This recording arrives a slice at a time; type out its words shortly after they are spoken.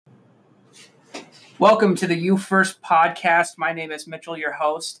Welcome to the You First podcast. My name is Mitchell, your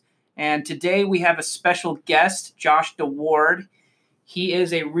host, and today we have a special guest, Josh DeWard. He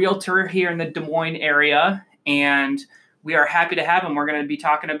is a realtor here in the Des Moines area, and we are happy to have him. We're going to be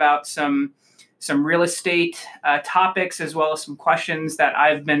talking about some real estate topics as well as some questions that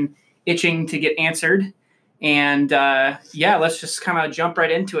I've been itching to get answered. And let's just kind of jump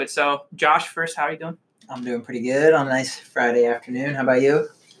right into it. So, Josh, first, how are you doing? I'm doing pretty good on a nice Friday afternoon. How about you?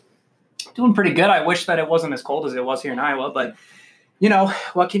 Doing pretty good. I wish that it wasn't as cold as it was here in Iowa, but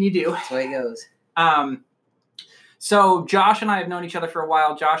what can you do? That's the way it goes. So Josh and I have known each other for a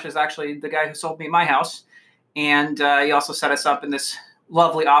while. Josh is actually the guy who sold me my house, and he also set us up in this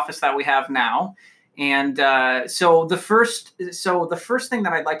lovely office that we have now. And so the first thing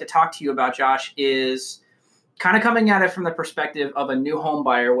that I'd like to talk to you about, Josh, is kind of coming at it from the perspective of a new home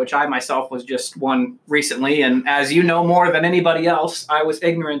buyer, which I myself was just one recently. And as you know more than anybody else, I was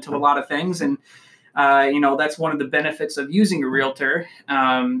ignorant of a lot of things. And, that's one of the benefits of using a realtor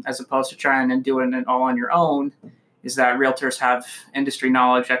as opposed to trying and doing it all on your own, is that realtors have industry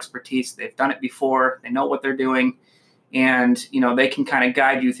knowledge, expertise. They've done it before. They know what they're doing. And, they can kind of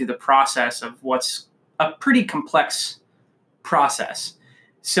guide you through the process of what's a pretty complex process.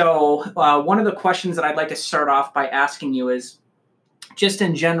 So one of the questions that I'd like to start off by asking you is, just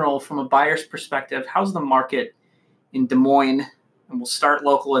in general, from a buyer's perspective, how's the market in Des Moines? And we'll start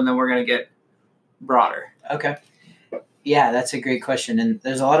local, and then we're going to get broader. Okay. Yeah, that's a great question. And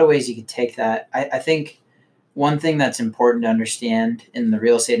there's a lot of ways you could take that. I think one thing that's important to understand in the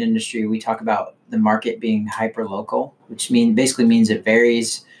real estate industry, we talk about the market being hyper-local, which basically means it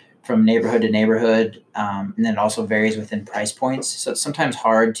varies from neighborhood to neighborhood, and then it also varies within price points. So it's sometimes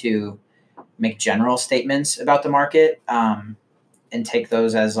hard to make general statements about the market and take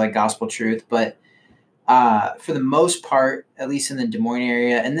those as like gospel truth. But for the most part, at least in the Des Moines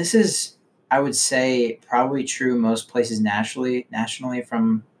area, and this is, I would say, probably true most places nationally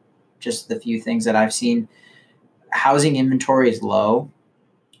from just the few things that I've seen, housing inventory is low,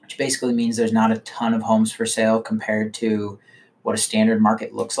 which basically means there's not a ton of homes for sale compared to what a standard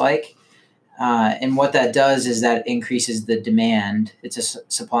market looks like. And what that does is that increases the demand. It's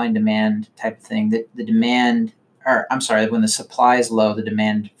a supply and demand type of thing. When the supply is low, the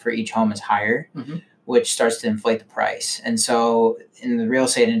demand for each home is higher, which starts to inflate the price. And so in the real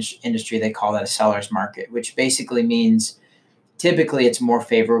estate industry, they call that a seller's market, which basically means typically it's more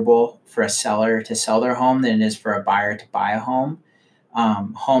favorable for a seller to sell their home than it is for a buyer to buy a home.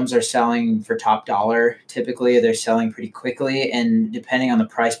 Homes are selling for top dollar. Typically, they're selling pretty quickly. And depending on the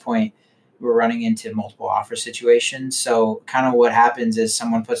price point, we're running into multiple offer situations. So kind of what happens is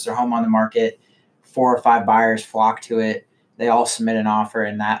someone puts their home on the market, 4 or 5 buyers flock to it. They all submit an offer,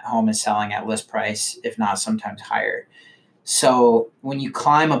 and that home is selling at list price, if not sometimes higher. So when you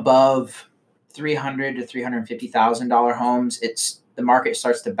climb above $300,000 to $350,000 homes, the market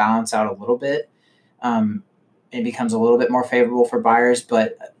starts to balance out a little bit. It becomes a little bit more favorable for buyers,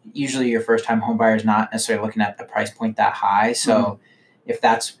 but usually your first-time home buyer is not necessarily looking at a price point that high. So if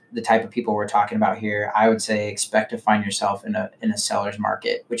that's the type of people we're talking about here, I would say expect to find yourself in a seller's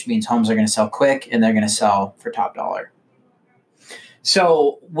market, which means homes are going to sell quick and they're going to sell for top dollar.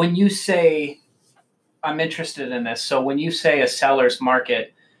 So when you say, I'm interested in this, so when you say a seller's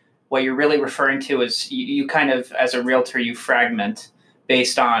market, what you're really referring to is you kind of, as a realtor, you fragment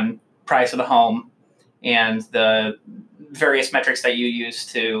based on price of the home and the various metrics that you use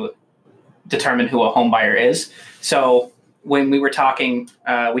to determine who a home buyer is. So when we were talking,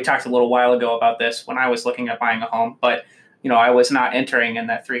 we talked a little while ago about this when I was looking at buying a home, but I was not entering in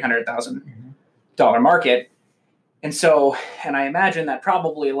that $300,000 market. And so, and I imagine that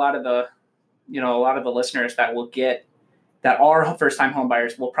probably a lot of the listeners that are first-time home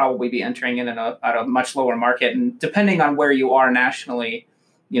buyers will probably be entering in at a much lower market. And depending on where you are nationally,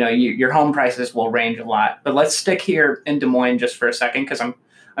 your home prices will range a lot. But let's stick here in Des Moines just for a second, because I'm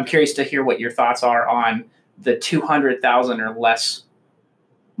curious to hear what your thoughts are on the 200,000 or less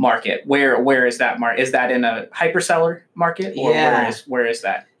market. Where is that market? Is that in a hyperseller market, or where is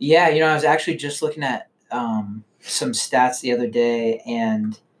that? Yeah, I was actually just looking at some stats the other day,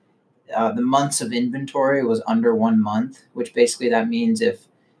 and the months of inventory was under 1 month, which basically that means if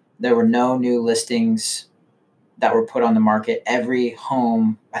there were no new listings that were put on the market, every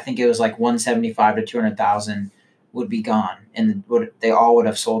home, I think it was like 175 to 200,000 would be gone, and they all would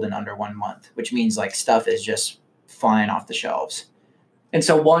have sold in under 1 month, which means like stuff is just flying off the shelves. And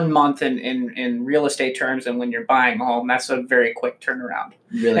so 1 month in real estate terms, and when you're buying a home, that's a very quick turnaround.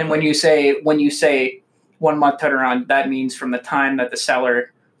 Really and quick. when you say 1 month turnaround, that means from the time that the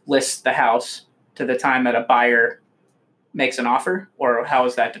seller lists the house to the time that a buyer makes an offer, or how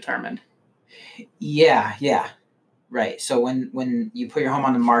is that determined? Yeah. Right. So when you put your home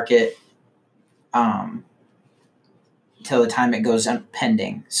on the market, till the time it goes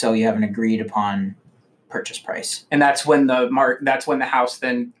pending, so you have an agreed upon purchase price. And that's when that's when the house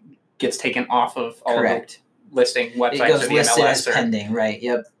then gets taken off of all Correct. of the listing websites. It goes or the listed MLS as pending, right?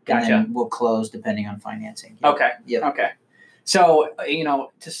 Yep. Gotcha. And then we'll close depending on financing. Yep. Okay. Yep. Okay. So,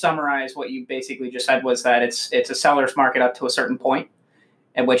 to summarize what you basically just said was that it's a seller's market up to a certain point,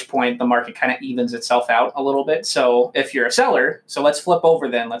 at which point the market kind of evens itself out a little bit. So if you're a seller, so let's flip over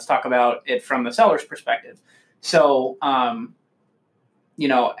then. Let's talk about it from the seller's perspective. So,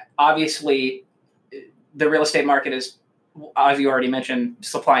 obviously the real estate market is, as you already mentioned,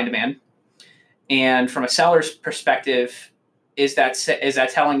 supply and demand. And from a seller's perspective, is that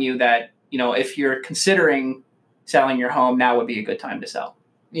telling you that, if you're considering selling your home, now would be a good time to sell?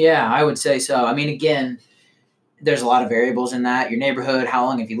 Yeah, I would say so. I mean, again, there's a lot of variables in that. Your neighborhood, how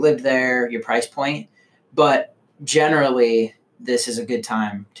long have you lived there, your price point. But generally, this is a good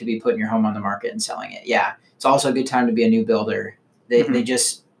time to be putting your home on the market and selling it. Yeah, it's also a good time to be a new builder.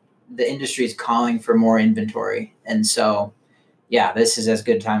 The industry is calling for more inventory. And so, yeah, this is as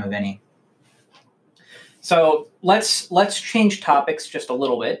good a time of any. So let's change topics just a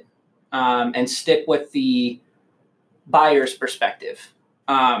little bit, and stick with the buyer's perspective.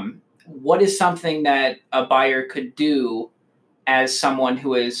 What is something that a buyer could do as someone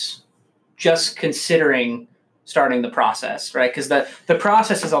who is just considering starting the process, right? Because the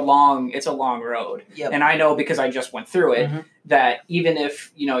process is a long road. Yep. And I know, because I just went through it, that even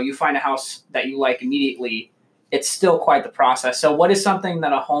if you find a house that you like immediately, it's still quite the process. So what is something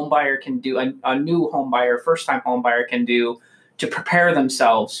that a home buyer can do, a new home buyer, first-time home buyer can do to prepare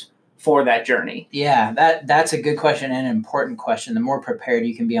themselves for that journey? Yeah, that's a good question and an important question. The more prepared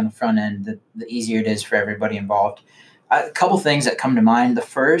you can be on the front end, the easier it is for everybody involved. A couple things that come to mind. The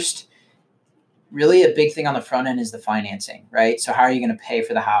first, really a big thing on the front end, is the financing, right? So how are you going to pay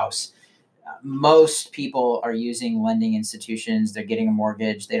for the house? Most people are using lending institutions. They're getting a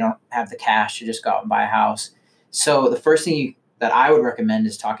mortgage. They don't have the cash to just go out and buy a house. So the first thing that I would recommend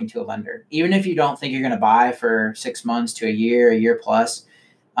is talking to a lender. Even if you don't think you're going to buy for 6 months to a year plus,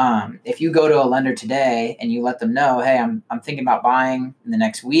 if you go to a lender today and you let them know, hey, I'm thinking about buying in the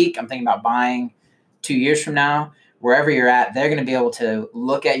next week, I'm thinking about buying 2 years from now, wherever you're at, they're going to be able to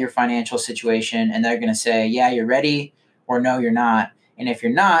look at your financial situation and they're going to say, yeah, you're ready, or no, you're not. And if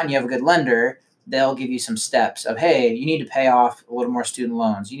you're not, and you have a good lender, they'll give you some steps of, hey, you need to pay off a little more student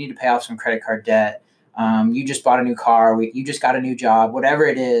loans. You need to pay off some credit card debt. You just bought a new car. You just got a new job. Whatever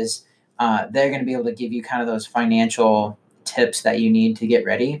it is, they're going to be able to give you kind of those financial tips that you need to get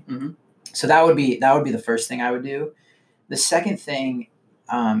ready. So that would be the first thing I would do. The second thing,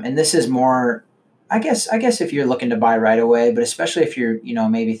 and this is more, I guess if you're looking to buy right away, but especially if you're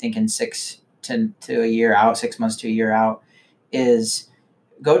maybe thinking 6 to a year out, 6 months to a year out, is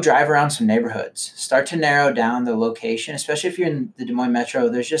go drive around some neighborhoods. Start to narrow down the location, especially if you're in the Des Moines metro.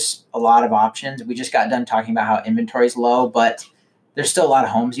 There's just a lot of options. We just got done talking about how inventory is low, but there's still a lot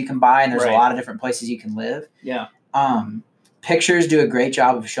of homes you can buy, and there's a lot of different places you can live. Yeah. Pictures do a great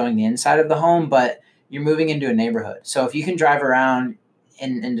job of showing the inside of the home, but you're moving into a neighborhood. So if you can drive around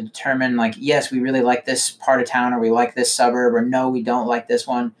and determine, like, yes, we really like this part of town, or we like this suburb, or no, we don't like this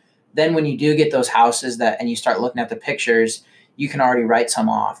one, then when you do get those houses and you start looking at the pictures, you can already write some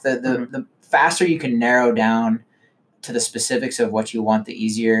off. The faster you can narrow down to the specifics of what you want, the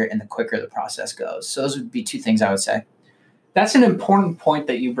easier and the quicker the process goes. So those would be two things I would say. That's an important point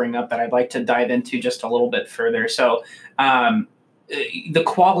that you bring up that I'd like to dive into just a little bit further. So the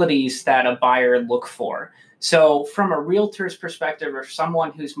qualities that a buyer look for. So from a realtor's perspective, or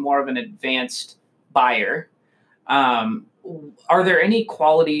someone who's more of an advanced buyer, are there any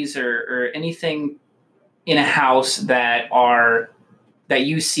qualities or anything in a house that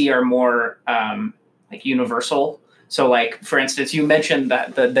you see are more like universal? So, like, for instance, you mentioned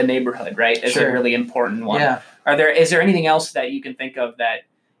that the neighborhood, right, is a really important one. Yeah. Is there anything else that you can think of that,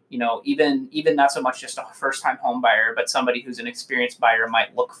 even not so much just a first-time home buyer, but somebody who's an experienced buyer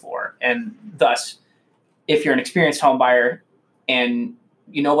might look for? And thus, if you're an experienced home buyer and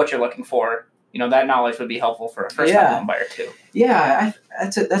you know what you're looking for, that knowledge would be helpful for a first-time home buyer too. Yeah,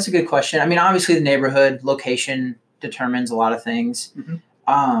 that's a good question. I mean, obviously the neighborhood location determines a lot of things.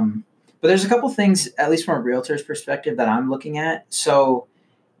 But there's a couple things, at least from a realtor's perspective, that I'm looking at. So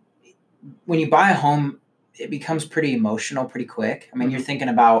when you buy a home, it becomes pretty emotional pretty quick. I mean, you're thinking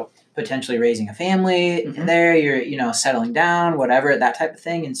about potentially raising a family there, you're, settling down, whatever, that type of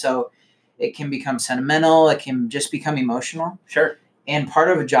thing. And so it can become sentimental. It can just become emotional. Sure. And part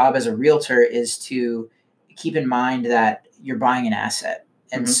of a job as a realtor is to keep in mind that you're buying an asset.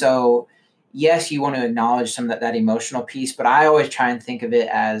 And so yes, you want to acknowledge some of that emotional piece, but I always try and think of it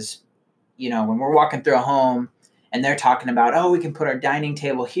as, when we're walking through a home and they're talking about, oh, we can put our dining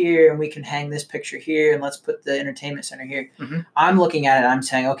table here and we can hang this picture here and let's put the entertainment center here. Mm-hmm. I'm looking at it, I'm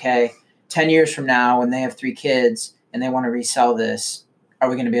saying, okay, 10 years from now when they have 3 kids and they want to resell this, are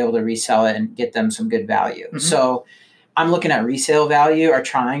we going to be able to resell it and get them some good value? Mm-hmm. So I'm looking at resale value, or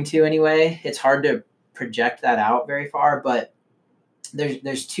trying to anyway. It's hard to project that out very far, but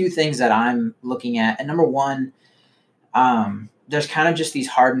there's 2 things that I'm looking at. And number one, there's kind of just these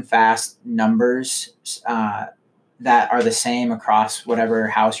hard and fast numbers that are the same across whatever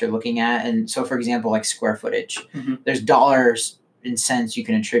house you're looking at. And so, for example, like square footage, mm-hmm. there's dollars and cents you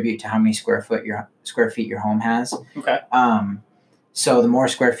can attribute to how many square feet your home has. Okay. So the more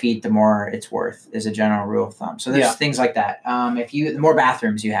square feet, the more it's worth, is a general rule of thumb. So there's things like that. The more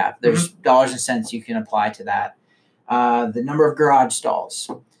bathrooms you have, there's mm-hmm. dollars and cents you can apply to that. The number of garage stalls,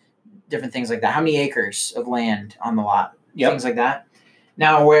 different things like that. How many acres of land on the lot, things like that.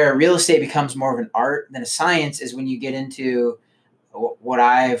 Now, where real estate becomes more of an art than a science is when you get into what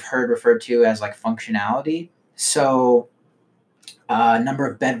I've heard referred to as like functionality. So number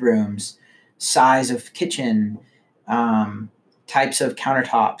of bedrooms, size of kitchen, types of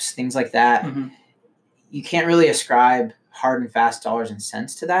countertops, things like that. Mm-hmm. You can't really ascribe hard and fast dollars and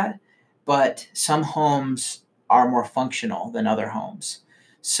cents to that, but some homes are more functional than other homes.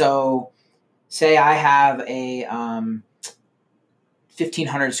 So say I have a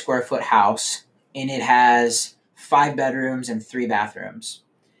 1,500 square foot house and it has 5 bedrooms and 3 bathrooms.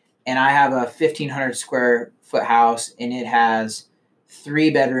 And I have a 1,500 square foot house and it has 3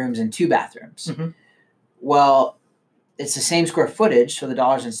 bedrooms and 2 bathrooms. Mm-hmm. Well, it's the same square footage, so the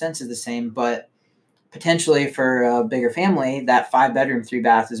dollars and cents is the same, but potentially for a bigger family, that 5 bedroom, 3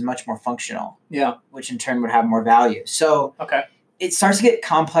 bath is much more functional. Yeah. Which in turn would have more value. So it starts to get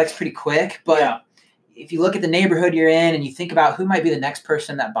complex pretty quick, but if you look at the neighborhood you're in and you think about who might be the next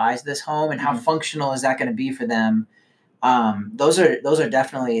person that buys this home and how mm-hmm. functional is that going to be for them, those are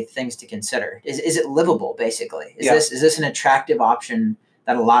definitely things to consider. Is it livable, basically? Is this an attractive option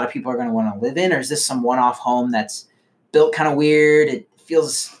that a lot of people are going to want to live in, or is this some one-off home that's built kind of weird? It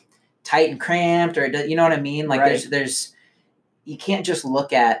feels tight and cramped, or you know what I mean? Like there's you can't just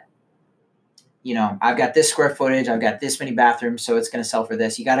look at, I've got this square footage, I've got this many bathrooms, so it's going to sell for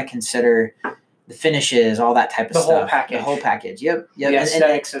this. You got to consider the finishes, all that type of stuff. The whole package. Yep. The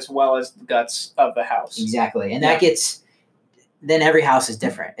aesthetics as well as the guts of the house. Exactly. And that gets, then every house is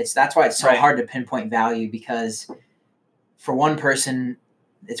different. That's why it's so hard to pinpoint value, because for one person,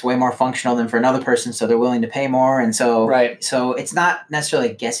 it's way more functional than for another person, so they're willing to pay more. And so, so it's not necessarily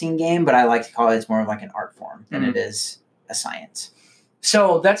a guessing game, but I like to call it, it's more of like an art form than it is a science.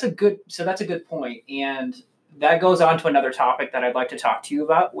 So that's a good point. And that goes on to another topic that I'd like to talk to you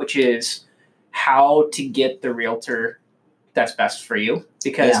about, which is how to get the realtor that's best for you.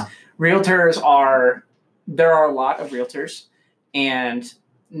 Because there are a lot of realtors, and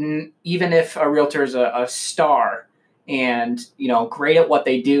even if a realtor is a star and, great at what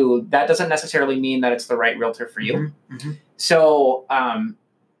they do, that doesn't necessarily mean that it's the right realtor for you. Mm-hmm. Mm-hmm. So,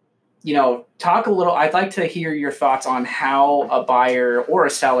 talk a little, I'd like to hear your thoughts on how a buyer or a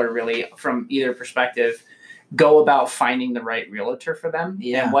seller, really, from either perspective, go about finding the right realtor for them,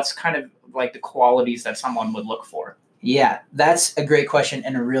 and what's kind of like the qualities that someone would look for. Yeah, that's a great question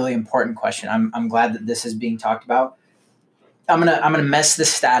and a really important question. I'm glad that this is being talked about. I'm gonna mess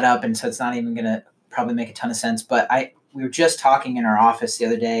this stat up, and so it's not even gonna probably make a ton of sense. But we were just talking in our office the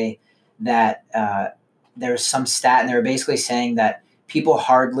other day that there was some stat, and they were basically saying that people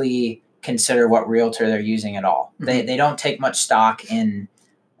hardly consider what realtor they're using at all. Mm-hmm. They don't take much stock in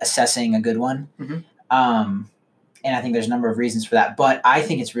assessing a good one. Mm-hmm. And I think there's a number of reasons for that. But I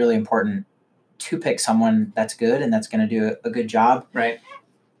think it's really important to pick someone that's good and that's going to do a good job. Right.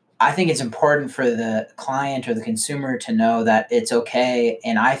 I think it's important for the client or the consumer to know that it's okay,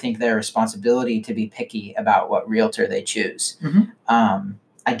 and I think their responsibility to be picky about what realtor they choose. Mm-hmm.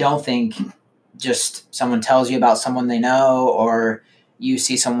 I don't think just someone tells you about someone they know, or you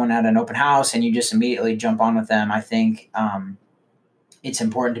see someone at an open house and you just immediately jump on with them. I think it's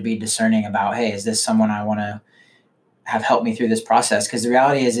important to be discerning about, hey, is this someone I want to have help me through this process? Because the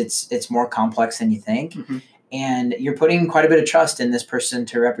reality is it's more complex than you think. Mm-hmm. And you're putting quite a bit of trust in this person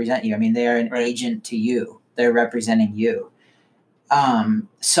to represent you. I mean, they're an agent to you. They're representing you.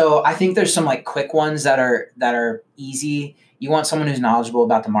 So I think there's some like quick ones that are easy. You want someone who's knowledgeable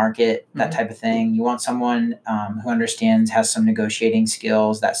about the market, that mm-hmm. type of thing. You want someone who understands, has some negotiating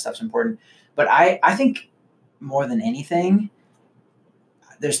skills. That stuff's important. But I think more than anything,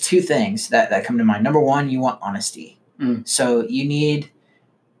 there's 2 things that come to mind. Number one, you want honesty. Mm. So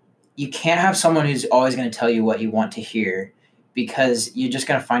you you can't have someone who's always going to tell you what you want to hear, because you're just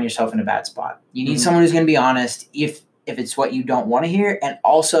going to find yourself in a bad spot. You need someone who's going to be honest if it's what you don't want to hear, and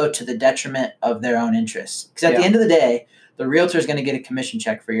also to the detriment of their own interests. Because at the end of the day, the realtor is going to get a commission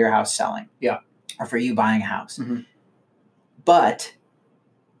check for your house selling. Yeah. Or for you buying a house. But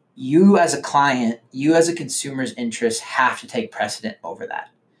you as a client, you as a consumer's interests have to take precedent over that.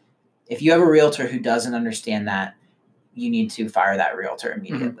 If you have a realtor who doesn't understand that, you need to fire that realtor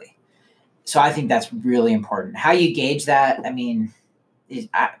immediately. So I think that's really important. How you gauge that, I mean,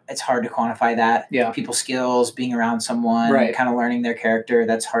 it's hard to quantify that. Yeah. People's skills, being around someone, kind of learning their character,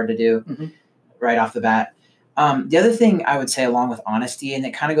 that's hard to do right off the bat. The other thing I would say, along with honesty, and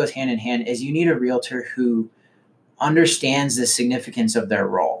it kind of goes hand in hand, is you need a realtor who understands the significance of their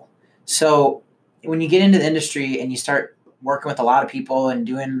role. So when you get into the industry and you start working with a lot of people and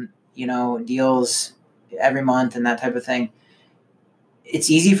doing, deals every month and that type of thing,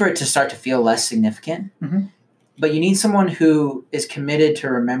 it's easy for it to start to feel less significant. But you need someone who is committed to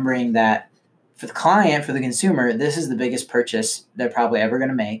remembering that for the client, for the consumer, this is the biggest purchase they're probably ever going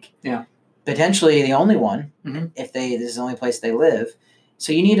to make. Yeah. Potentially the only one, if this is the only place they live.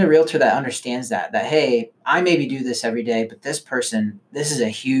 So you need a realtor that understands that, hey, I maybe do this every day, but this person, this is a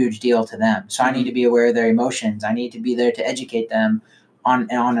huge deal to them. So I need to be aware of their emotions. I need to be there to educate them on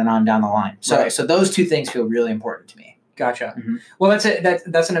and on down the line. So so those two things feel really important to me. Gotcha. Well,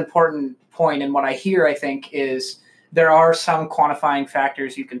 that's an important point. And what I hear, I think, is there are some quantifying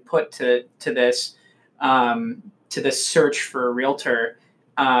factors you can put to this search for a realtor.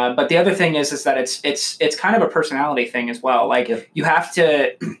 But the other thing is that it's kind of a personality thing as well. Like you have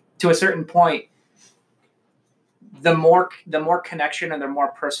to a certain point, the more connection and the more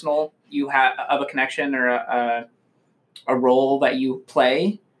personal you have of a connection or a role that you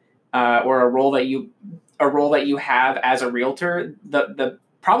play, or a role that you have as a realtor, the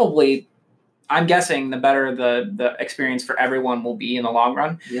probably, I'm guessing, the better the experience for everyone will be in the long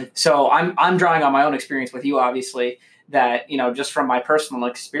run. So I'm drawing on my own experience with you, obviously, that, just from my personal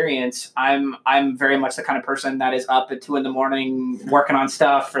experience, I'm very much the kind of person that is up at 2 a.m. working on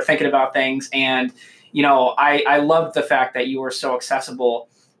stuff or thinking about things. And, I love the fact that you were so accessible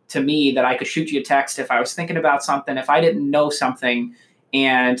to me that I could shoot you a text if I was thinking about something, if I didn't know something,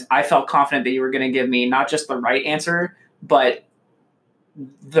 and I felt confident that you were going to give me not just the right answer, but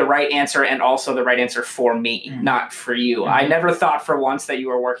the right answer, and also the right answer for me, not for you. I never thought for once that you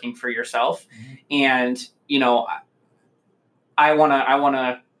were working for yourself. And, I want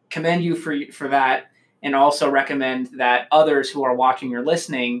to commend you for that, and also recommend that others who are watching or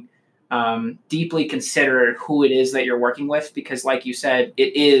listening deeply consider who it is that you're working with, because, like you said,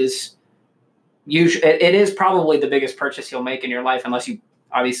 it is probably the biggest purchase you'll make in your life, unless you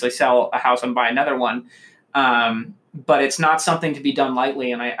obviously sell a house and buy another one. But it's not something to be done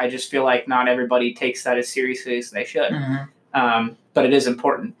lightly, and I just feel like not everybody takes that as seriously as they should. But it is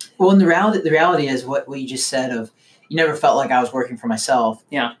important. Well, and the reality is what you just said of, you never felt like I was working for myself.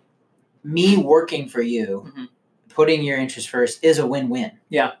 Yeah. Me working for you, putting your interests first, is a win-win.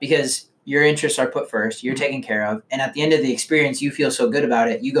 Yeah. Because your interests are put first, you're taken care of, and at the end of the experience, you feel so good about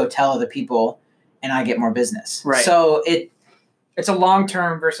it, you go tell other people, and I get more business. Right. So it's a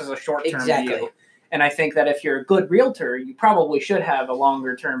long-term versus a short-term view. And I think that if you're a good realtor, you probably should have a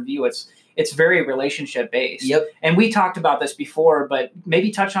longer-term view. It's very relationship-based. Yep. And we talked about this before, but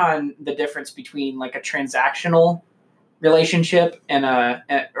maybe touch on the difference between like a transactional relationship and a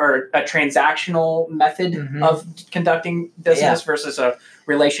transactional method of conducting business versus a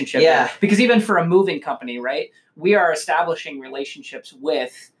relationship. Yeah. Because even for a moving company, right, we are establishing relationships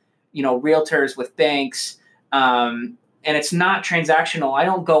with, realtors, with banks, and it's not transactional. I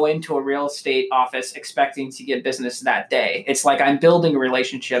don't go into a real estate office expecting to get business that day. It's like I'm building a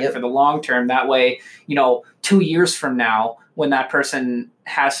relationship for the long term. That way, 2 years from now, when that person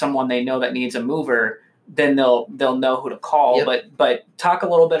has someone they know that needs a mover, then they'll know who to call. But talk a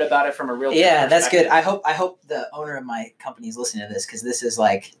little bit about it from a realtor perspective. That's good. I hope the owner of my company is listening to this, because this is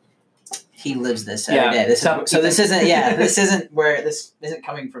like, he lives this every day. This isn't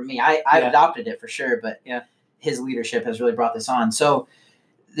coming from me. I've adopted it for sure, but his leadership has really brought this on. So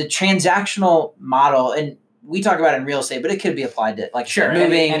the transactional model, and we talk about it in real estate, but it could be applied to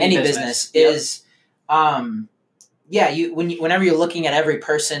moving, any business is, whenever you're looking at every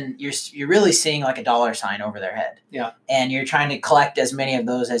person, you're really seeing like a dollar sign over their head. Yeah. And you're trying to collect as many of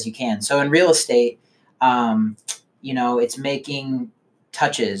those as you can. So in real estate, it's making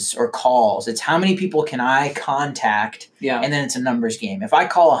touches or calls. It's how many people can I contact? Yeah. And then it's a numbers game. If I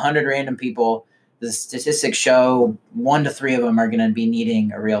call 100 random people, the statistics show 1 to 3 of them are going to be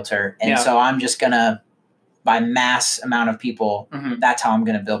needing a realtor. And so I'm just going to by mass amount of people. Mm-hmm. That's how I'm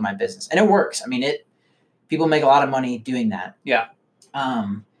going to build my business. And it works. I mean, people make a lot of money doing that. Yeah.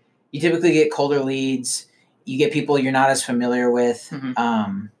 You typically get colder leads. You get people you're not as familiar with.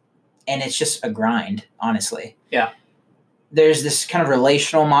 Mm-hmm. And it's just a grind, honestly. Yeah. There's this kind of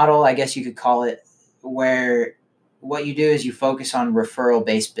relational model, I guess you could call it, where what you do is you focus on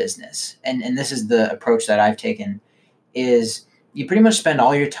referral-based business. And this is the approach that I've taken, is you pretty much spend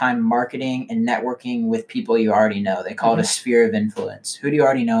all your time marketing and networking with people you already know. They call it a sphere of influence. Who do you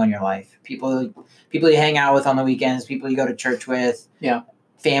already know in your life? People you hang out with on the weekends, people you go to church with,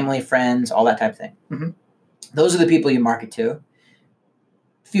 family, friends, all that type of thing. Mm-hmm. Those are the people you market to.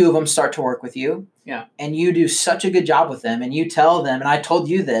 Few of them start to work with you. Yeah. And you do such a good job with them, and you tell them, and I told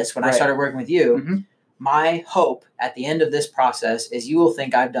you this when I started working with you, mm-hmm. my hope at the end of this process is you will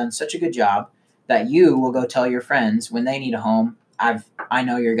think I've done such a good job that you will go tell your friends when they need a home, I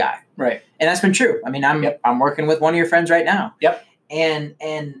know your guy. Right. And that's been true. I mean, I'm working with one of your friends right now. Yep. And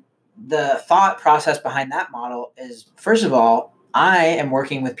the thought process behind that model is, first of all, I am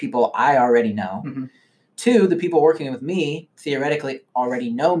working with people I already know. Mm-hmm. Two, the people working with me theoretically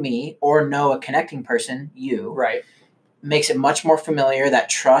already know me or know a connecting person, you. Right. Makes it much more familiar. That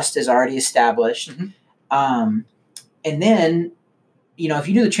trust is already established. Mm-hmm. And then, if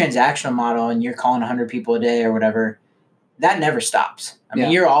you do the transactional model and you're calling 100 people a day or whatever, that never stops. I mean,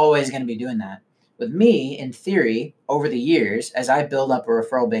 you're always going to be doing that. With me, in theory, over the years, as I build up a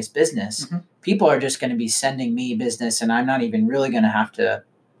referral-based business, mm-hmm. people are just going to be sending me business, and I'm not even really going to have to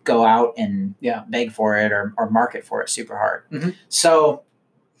go out and beg for it or market for it super hard. Mm-hmm. So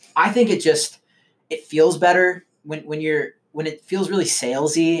I think it feels better when it feels really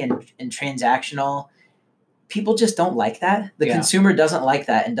salesy and transactional. People just don't like that. The consumer doesn't like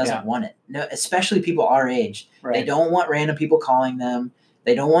that and doesn't want it. No, especially people our age. Right. They don't want random people calling them.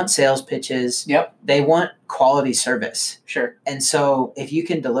 They don't want sales pitches. Yep. They want quality service. Sure. And so if you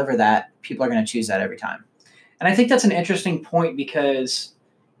can deliver that, people are going to choose that every time. And I think that's an interesting point because,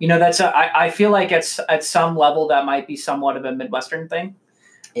 I feel like at some level that might be somewhat of a Midwestern thing.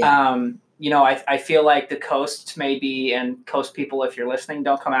 Yeah. I feel like the coasts maybe, and coast people, if you're listening,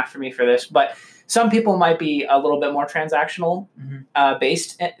 don't come after me for this, but some people might be a little bit more transactional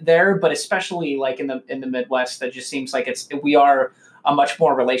based there, but especially like in the Midwest, that just seems like we are a much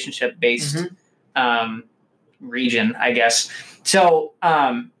more relationship based region, I guess. So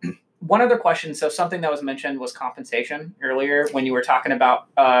one other question. So something that was mentioned was compensation earlier when you were talking about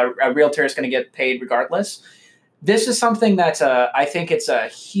a realtor is going to get paid regardless. This is something that's I think it's a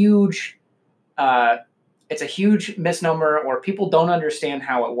huge misnomer, or people don't understand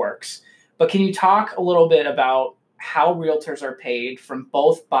how it works. But can you talk a little bit about how realtors are paid from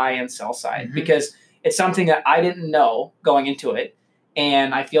both buy and sell side? Mm-hmm. Because it's something that I didn't know going into it,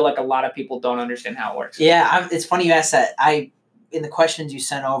 and I feel like a lot of people don't understand how it works. Yeah, it's funny you asked that. In the questions you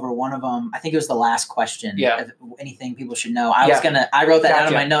sent over, one of them, I think it was the last question. Yeah. Of anything people should know. I wrote that down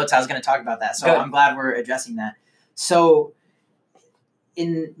in my notes. I was going to talk about that. So Good. I'm glad we're addressing that. So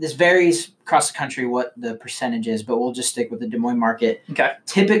this varies across the country what the percentage is, but we'll just stick with the Des Moines market. Okay.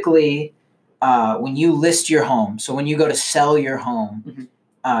 Typically, when you list your home, so when you go to sell your home,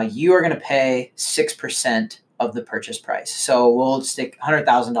 you are going to pay 6% of the purchase price. So we'll stick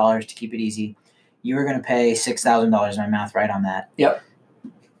 $100,000 to keep it easy. You are going to pay $6,000. My math right on that. Yep.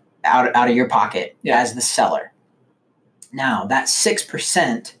 Out of your pocket as the seller. Now that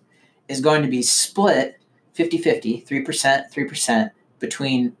 6% is going to be split 50-50, 3%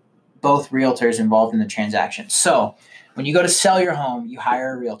 between both realtors involved in the transaction. So when you go to sell your home, you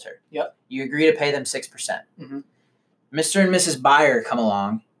hire a realtor. Yep. You agree to pay them 6%. Mm-hmm. Mr. and Mrs. Buyer come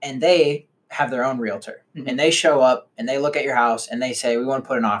along, and they have their own realtor. Mm-hmm. And they show up, and they look at your house, and they say, we want to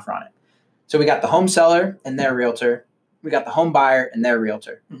put an offer on it. So we got the home seller and their realtor. We got the home buyer and their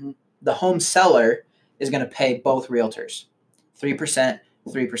realtor. Mm-hmm. The home seller is going to pay both realtors 3%,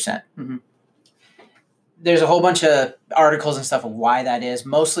 3%. Mm-hmm. There's a whole bunch of articles and stuff of why that is.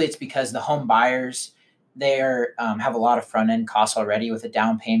 Mostly it's because the home buyers, they have a lot of front-end costs already with a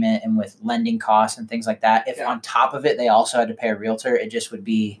down payment and with lending costs and things like that. If on top of it they also had to pay a realtor, it just would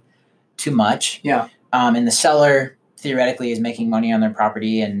be too much. Yeah. And the seller theoretically is making money on their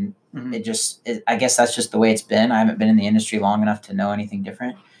property, and I guess that's just the way it's been. I haven't been in the industry long enough to know anything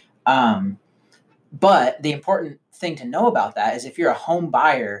different. But the important thing to know about that is if you're a home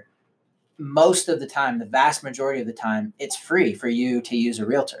buyer, most of the time, the vast majority of the time, it's free for you to use a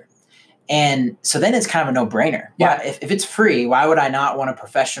realtor. And so then it's kind of a no-brainer. Yeah. If it's free, why would I not want a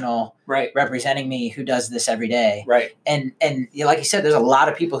professional representing me who does this every day? Right. And like you said, there's a lot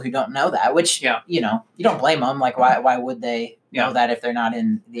of people who don't know that, which, you don't blame them. Like, why would they know that if they're not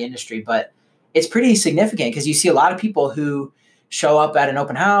in the industry? But it's pretty significant because you see a lot of people who show up at an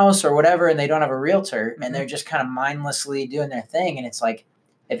open house or whatever, and they don't have a realtor, and they're just kind of mindlessly doing their thing. And it's like,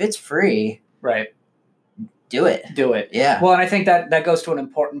 if it's free, right, do it. Do it. Yeah. Well, and I think that goes to an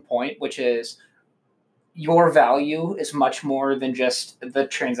important point, which is your value is much more than just the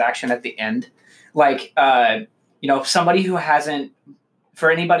transaction at the end. Like, somebody who hasn't,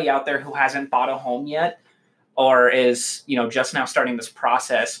 for anybody out there who hasn't bought a home yet, or is, just now starting this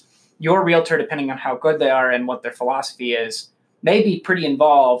process, your realtor, depending on how good they are and what their philosophy is, may be pretty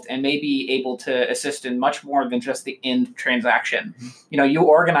involved and may be able to assist in much more than just the end transaction. Mm-hmm. You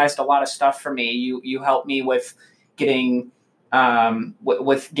organized a lot of stuff for me. You helped me with getting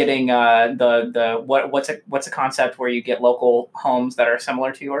what's a concept where you get local homes that are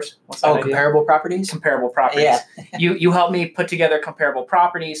similar to yours? What's that idea? Comparable properties? Comparable properties. Yeah. You helped me put together comparable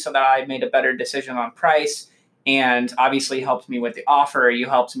properties so that I made a better decision on price, and obviously helped me with the offer. You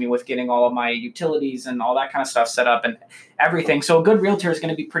helped me with getting all of my utilities and all that kind of stuff set up and everything. So a good realtor is going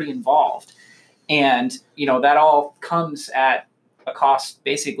to be pretty involved. And, that all comes at a cost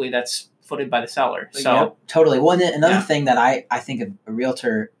basically that's footed by the seller. So yep, totally. Well, another thing that I think of a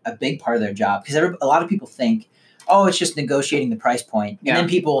realtor, a big part of their job, because a lot of people think, oh, it's just negotiating the price point. And then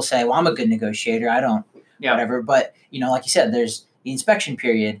people will say, well, I'm a good negotiator. I don't, whatever. But, like you said, there's the inspection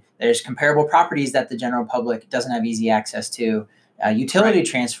period. There's comparable properties that the general public doesn't have easy access to, utility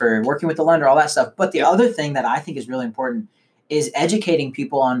transfer, working with the lender, all that stuff. But the other thing that I think is really important is educating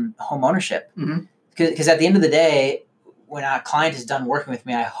people on home ownership. Because at the end of the day, when a client is done working with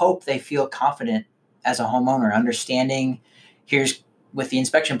me, I hope they feel confident as a homeowner, understanding here's with the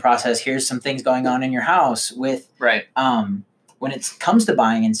inspection process, here's some things going on in your house with, when it comes to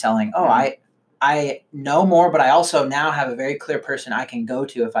buying and selling, I know more, but I also now have a very clear person I can go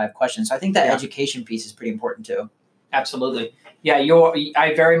to if I have questions. So I think that education piece is pretty important too. Absolutely. Yeah.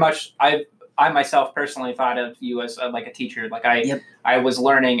 I myself personally thought of you as like a teacher. Like I was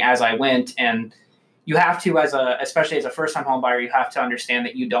learning as I went, and you have to, especially as a first-time home buyer, you have to understand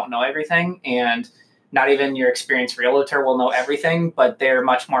that you don't know everything, and not even your experienced realtor will know everything, but they're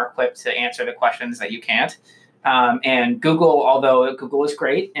much more equipped to answer the questions that you can't. And Google, although Google is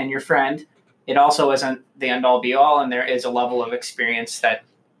great and your friend, it also isn't the end-all be-all, and there is a level of experience that,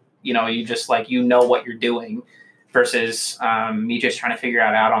 you just what you're doing versus me just trying to figure it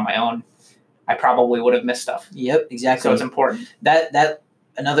out on my own. I probably would have missed stuff. Yep, exactly. So it's important. That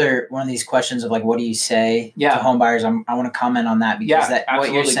another one of these questions of what do you say to home buyers? I want to comment on that because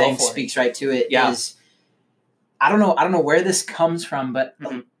what you're saying speaks right to it. Is I don't know where this comes from, but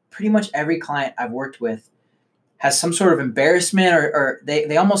pretty much every client I've worked with has some sort of embarrassment or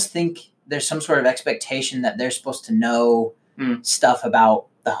they almost think there's some sort of expectation that they're supposed to know stuff about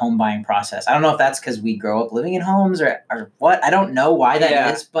the home buying process. I don't know if that's because we grow up living in homes or what. I don't know why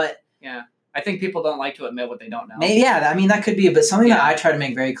that is, but I think people don't like to admit what they don't know. Maybe, I mean, that could be, but something that I try to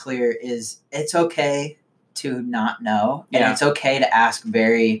make very clear is it's okay to not know, and it's okay to ask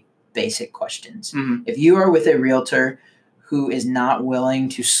very basic questions. If you are with a realtor who is not willing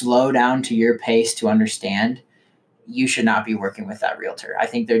to slow down to your pace to understand, you should not be working with that realtor. I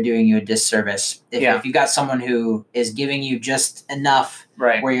think they're doing you a disservice. If you've got someone who is giving you just enough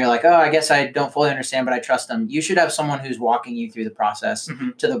where you're like, oh, I guess I don't fully understand, but I trust them. You should have someone who's walking you through the process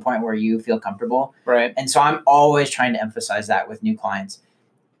to the point where you feel comfortable. Right. And so I'm always trying to emphasize that with new clients.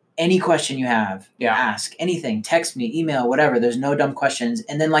 Any question you have, ask. Anything, text me, email, whatever. There's no dumb questions.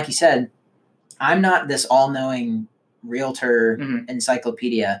 And then, like you said, I'm not this all-knowing realtor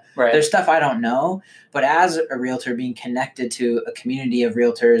encyclopedia. There's stuff I don't know, but as a realtor being connected to a community of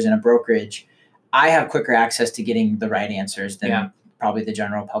realtors and a brokerage, I have quicker access to getting the right answers than probably the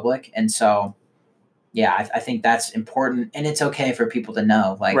general public. And so, I think that's important, and it's okay for people to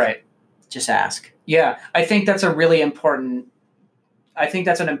know, just ask. Yeah. I think that's an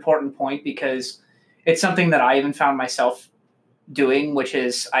important point because it's something that I even found myself doing, which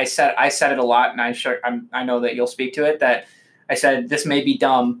is I said it a lot, and I know that you'll speak to it, that I said, this may be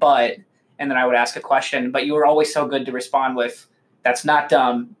dumb, but, and then I would ask a question, but you were always so good to respond with, that's not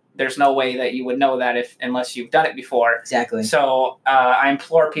dumb. There's no way that you would know that unless you've done it before. Exactly. So I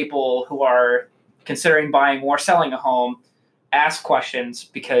implore people who are considering buying or selling a home, ask questions,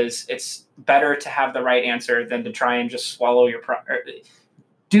 because it's better to have the right answer than to try and just swallow your pride.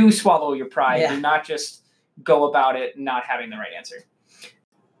 Do swallow your pride. Do not just go about it not having the right answer.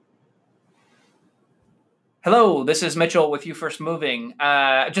 Hello, this is Mitchell with You First Moving.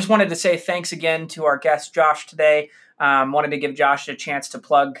 Just wanted to say thanks again to our guest, Josh, today. Wanted to give Josh a chance to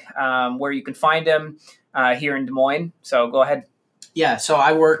plug where you can find him here in Des Moines. So go ahead. Yeah, so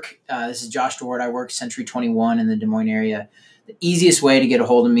I work, this is Josh DeWard. I work Century 21 in the Des Moines area. The easiest way to get a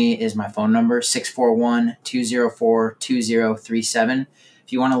hold of me is my phone number, 641-204-2037.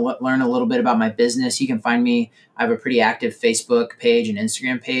 If you want to learn a little bit about my business, you can find me. I have a pretty active Facebook page and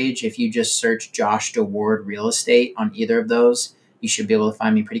Instagram page. If you just search Josh DeWard Real Estate on either of those, you should be able to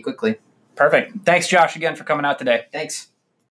find me pretty quickly. Perfect. Thanks, Josh, again for coming out today. Thanks.